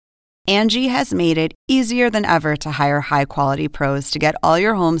Angie has made it easier than ever to hire high-quality pros to get all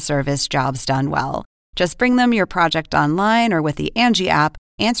your home service jobs done well. Just bring them your project online or with the Angie app,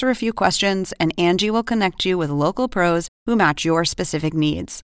 answer a few questions, and Angie will connect you with local pros who match your specific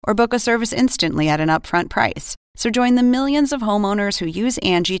needs. Or book a service instantly at an upfront price. So join the millions of homeowners who use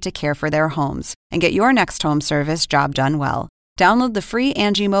Angie to care for their homes and get your next home service job done well. Download the free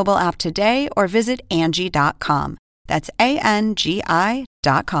Angie mobile app today or visit Angie.com. That's ANGI.com.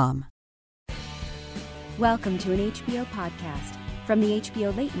 Welcome to an HBO podcast from the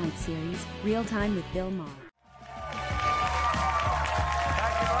HBO Late Night series, Real Time with Bill Maher.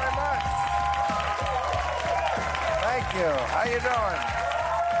 Thank you very much. Thank you. How you doing?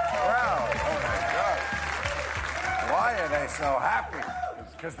 Wow. Oh, my God. Why are they so happy?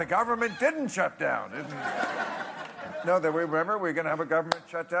 It's because the government didn't shut down, isn't it? No, remember, we were going to have a government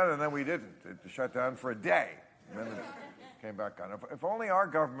shutdown, and then we didn't. It shut down for a day, and then it came back on. If only our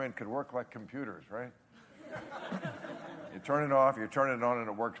government could work like computers, right? You turn it off, you turn it on, and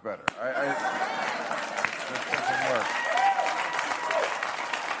it works better. It doesn't work.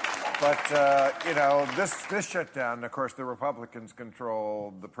 But, this shutdown, of course, the Republicans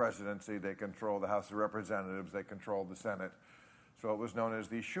control the presidency, they control the House of Representatives, they control the Senate. So it was known as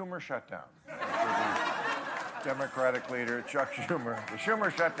the Schumer shutdown. The Democratic leader, Chuck Schumer. The Schumer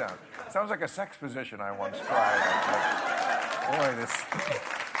shutdown. Sounds like a sex position I once tried. Boy,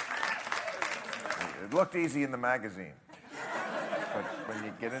 it looked easy in the magazine. But when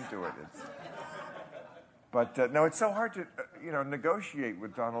you get into it, it's... But, no, it's so hard to, negotiate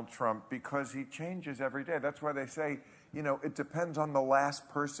with Donald Trump because he changes every day. That's why they say, it depends on the last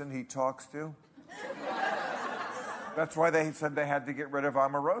person he talks to. That's why they said they had to get rid of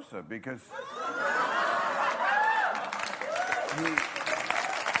Omarosa, because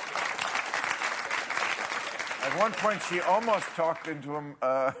at one point she almost talked him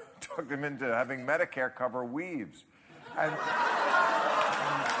into having Medicare cover weaves. And it's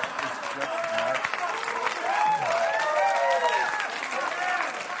just not...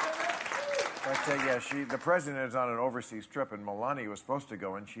 But the president is on an overseas trip, and Melania was supposed to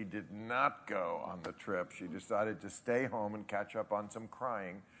go, and she did not go on the trip. She decided to stay home and catch up on some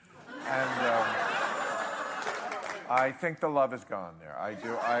crying. And I think the love is gone there. I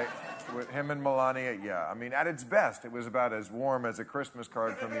do. With him and Melania, yeah. I mean, at its best, it was about as warm as a Christmas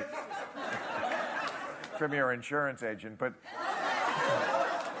card from your insurance agent. But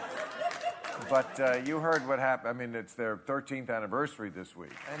you heard what happened. I mean, it's their 13th anniversary this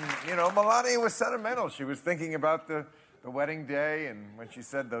week. And, Melania was sentimental. She was thinking about the wedding day, and when she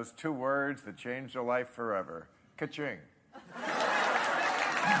said those two words that changed her life forever. Ka-ching.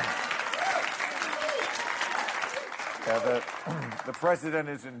 The president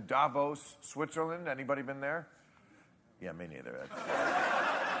is in Davos, Switzerland. Anybody been there? Yeah, me neither.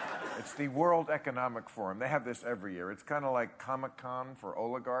 It's the World Economic Forum. They have this every year. It's kind of like Comic-Con for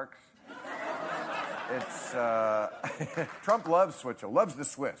oligarchs. It's Trump loves Switzerland, loves the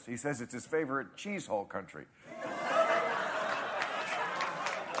Swiss. He says it's his favorite cheese hole country.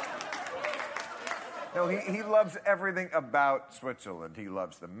 No, he loves everything about Switzerland. He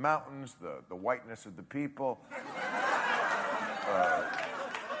loves the mountains, the whiteness of the people,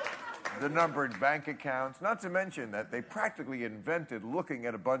 the numbered bank accounts, not to mention that they practically invented looking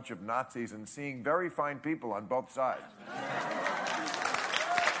at a bunch of Nazis and seeing very fine people on both sides.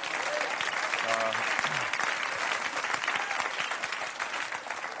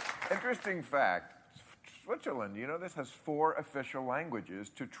 Interesting fact, Switzerland, this has 4 official languages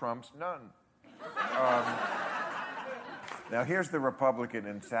to Trump's none. Now, here's the Republican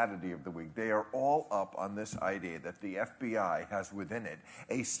insanity of the week. They are all up on this idea that the FBI has within it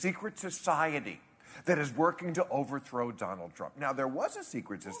a secret society that is working to overthrow Donald Trump. Now, there was a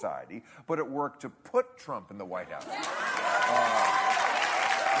secret society, but it worked to put Trump in the White House.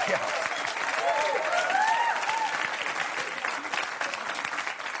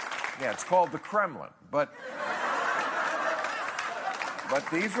 Yeah, it's called the Kremlin, but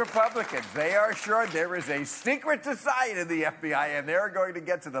these Republicans, they are sure there is a secret society in the FBI, and they're going to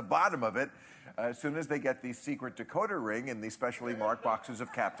get to the bottom of it as soon as they get the secret decoder ring in the specially marked boxes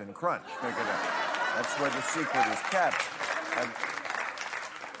of Captain Crunch. That's where the secret is kept.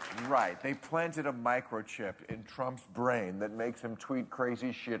 Right, they planted a microchip in Trump's brain that makes him tweet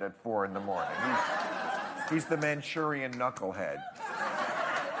crazy shit at 4 in the morning. He's the Manchurian knucklehead.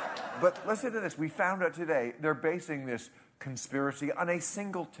 But listen to this. We found out today they're basing this conspiracy on a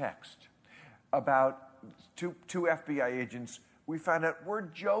single text about two FBI agents. We found out we're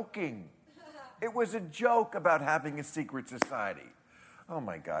joking. It was a joke about having a secret society. Oh,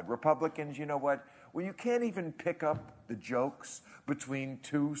 my God. Republicans, you know what? when you can't even pick up the jokes between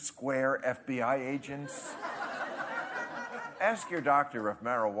two square FBI agents? Ask your doctor if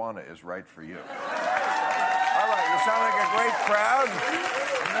marijuana is right for you. All right, you sound like a great crowd.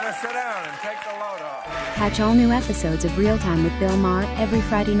 I'm going to sit down and take the load off. Catch all new episodes of Real Time with Bill Maher every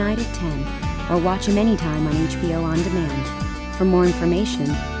Friday night at 10, or watch him anytime on HBO On Demand. For more information,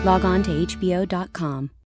 log on to HBO.com.